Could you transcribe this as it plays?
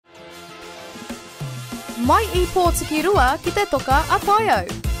mai I pōtiki rua ki te toka a whaiau.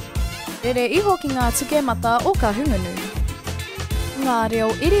 Rere iho ki ngā tukemata o ka hungunu. Ngā reo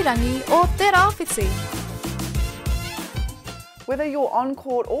irirangi o Tairawhiti. Whether you're on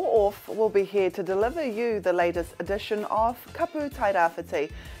court or off, we'll be here to deliver you the latest edition of Kapu Tairawhiti,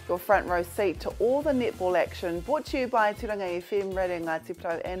 your front row seat to all the netball action, brought to you by Turanga FM, Radio Ngāti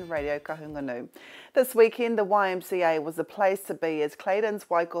Pro and Radio Kahungunu. This weekend, the YMCA was the place to be as Claydons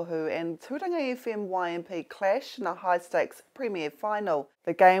Waikohu and Turanga FM YMP clashed in a high-stakes premier final.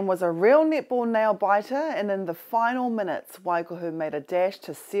 The game was a real netball nail-biter, and in the final minutes, Waikohu made a dash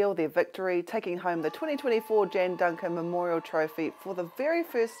to seal their victory, taking home the 2024 Jan Duncan Memorial Trophy for the very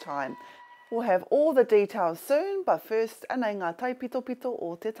first time. We'll have all the details soon, but first, anei ngā taipito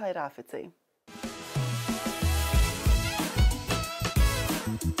o te Tairawhiti.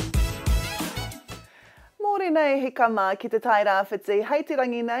 Mōre nei he kama ki te Tairawhiti, hei te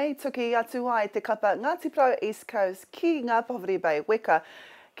rangi nei, tuki atu ai te kapa Ngāti Pro East Coast ki ngā Poverty Bay weka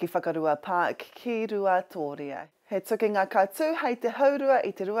ki Whakarua Park ki Rua Tōria. He tukinga kātu hei te haurua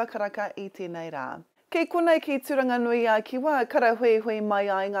I te rua karaka I tēnei rā. Kei konei ki Turanga nui a ki wā karahuehui mai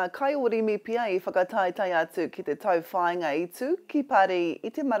ai ngā kāore mipia I whakataitai atu ki te tau whāinga I tū ki pari I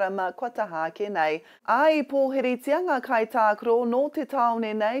te marama kua taha ke nei. Ai pōheritia ngā kai tākro no te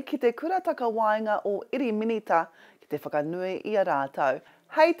taone nei ki te kurataka wainga o iri minita ki te whakanui I a rātou.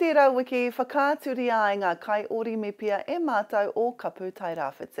 Hei tērā wiki whakāturi ai ngā kāore mipia e mātou o Kapu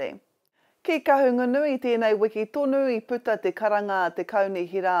Tairawhiti. Ki kahungunui tēnei wiki tonu I puta te karanga te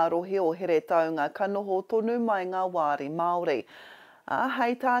kaunihira rohe o here taunga ka noho tonu mai ngā wāri Māori.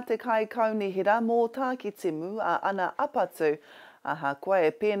 Hei tā te kai kaunihira mō tā ki te mu a ana apatu. Aha koe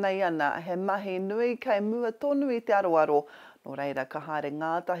e pēnei ana he mahi nui kei mua tonu I te aroaro. No reira ka haere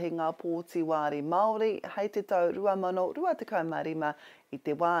ngātahi ngā pōti wāri Māori hei te tau 2025 I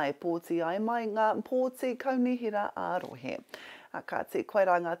te wā e pōti ai mai ngā pōti kaunihira a rohe. Ka te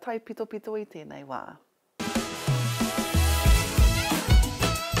koera ngā taipito I tēnei wā.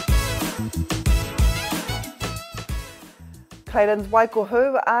 Claydons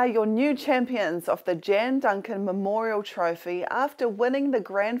Waikohu are your new champions of the Jan Duncan Memorial Trophy after winning the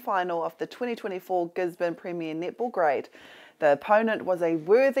grand final of the 2024 Gisborne Premier Netball Grade. The opponent was a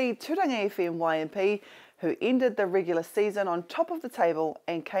worthy Turanga FM YMP who ended the regular season on top of the table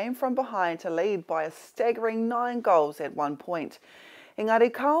and came from behind to lead by a staggering 9 goals at one point. Engari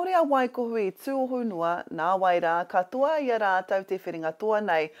kāore a Waikohu I tuohu noa, nā wairā katoa I a rātou te whiringa toa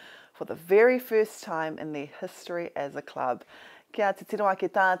nei for the very first time in their history as a club. Kia titiro ake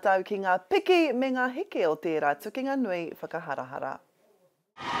tātou ki ngā piki me ngā heke o tērā tukinga nui whakaharahara.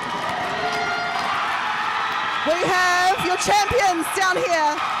 We have your champions down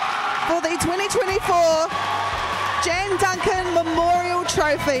here for the 2024 Jan Duncan Memorial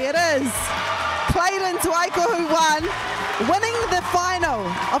Trophy. It is Claydons Waikohu won, winning the final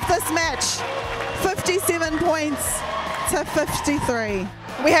of this match, 57 points to 53.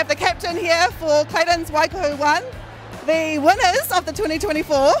 We have the captain here for Claydons Waikohu won, the winners of the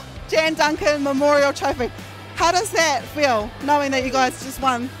 2024 Jan Duncan Memorial Trophy. How does that feel, knowing that you guys just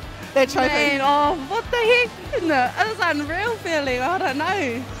won that trophy? Man, oh, what the heck? No, it is an unreal feeling. I don't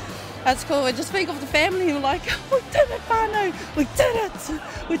know. That's cool. We just think of the family. We're like, we did it, whānau. We did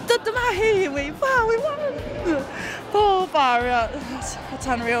it. We did the mahi. We won. Oh, far out. It's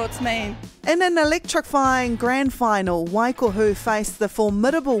unreal. It's mean. In an electrifying grand final, Waikohu faced the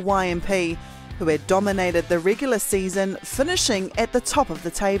formidable YMP, who had dominated the regular season, finishing at the top of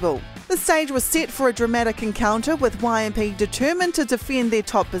the table. The stage was set for a dramatic encounter with YMP determined to defend their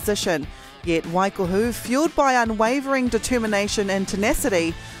top position. Yet Waikohu, fueled by unwavering determination and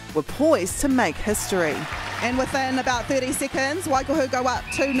tenacity, were poised to make history. And within about 30 seconds, Waikohu go up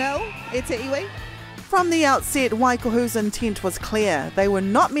 2-0. E te iwi. From the outset, Waikohu's intent was clear. They were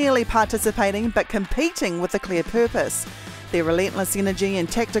not merely participating, but competing with a clear purpose. Their relentless energy and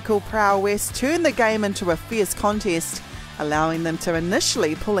tactical prowess turned the game into a fierce contest, allowing them to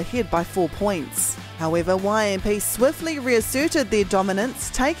initially pull ahead by 4 points. However, YMP swiftly reasserted their dominance,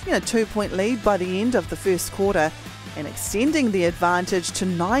 taking a 2-point lead by the end of the first quarter and extending the advantage to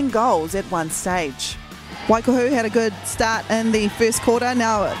 9 goals at one stage. Waikohu had a good start in the first quarter.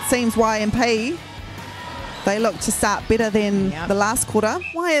 Now it seems YMP, they look to start better than the last quarter.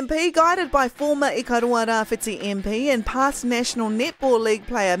 YMP, guided by former Tairawhiti MP and past National Netball League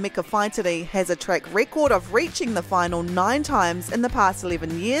player Mika Whaitiri, has a track record of reaching the final 9 times in the past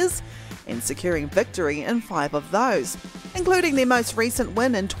 11 years and securing victory in 5 of those. Including their most recent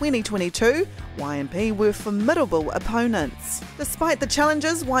win in 2022, YMP were formidable opponents. Despite the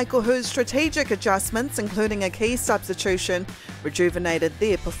challenges, Waikohu's strategic adjustments, including a key substitution, rejuvenated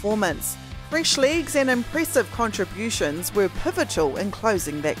their performance. Fresh legs and impressive contributions were pivotal in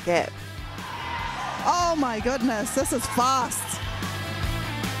closing that gap. Oh my goodness, this is fast.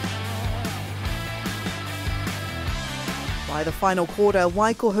 By the final quarter,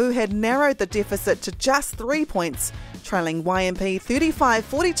 Waikohu had narrowed the deficit to just 3 points, trailing YMP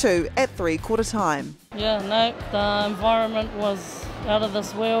 35-42 at three-quarter time. Yeah, no, the environment was out of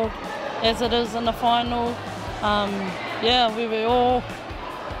this world, as it is in the final. Yeah, we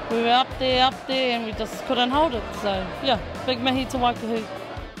were up there, and we just couldn't hold it. So, yeah, big mihi to Waikohu.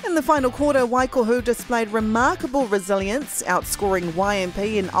 In the final quarter, Waikohu displayed remarkable resilience, outscoring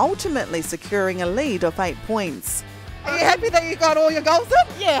YMP and ultimately securing a lead of 8 points. Are you happy that you got all your goals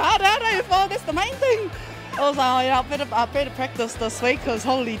in? Yeah, I know, well, that's the main thing. I was like, oh, yeah, I better practice this week because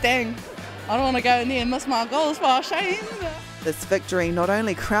holy dang, I don't want to go in there and miss my goals for a shame. This victory not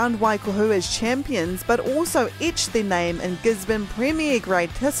only crowned Waikohu as champions, but also etched their name in Gisborne Premier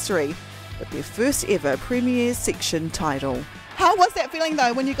Grade history with their first ever Premier Section title. How was that feeling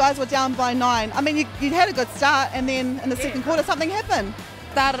though when you guys were down by 9? I mean, you had a good start and then in the second quarter something happened.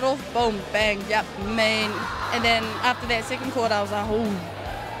 Started off, boom, bang, yep, mean. And then after that second quarter, I was like, ooh.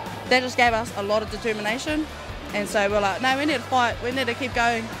 That just gave us a lot of determination. And so we're like, no, we need to fight. We need to keep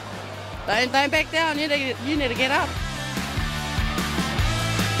going. Don't back down. You need to get up.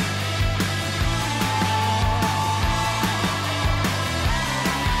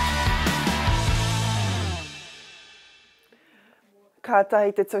 Ka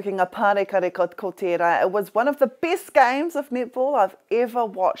tahi te tukinga pārekare ko tērā. It was one of the best games of netball I've ever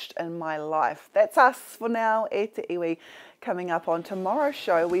watched in my life. That's us for now, e te iwi. Coming up on tomorrow's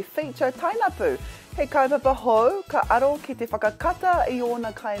show, we feature tainapu. He kaupapa hou, ka aro ki te whakakata I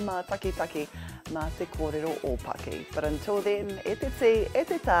ona kai mā takitaki mā te kōrero ōpaki. But until then, e te ti, e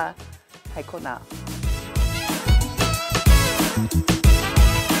te tā, hei kona.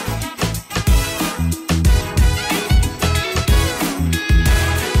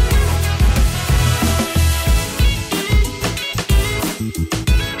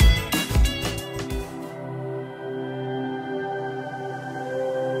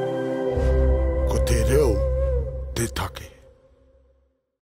 Ko te reo, te take.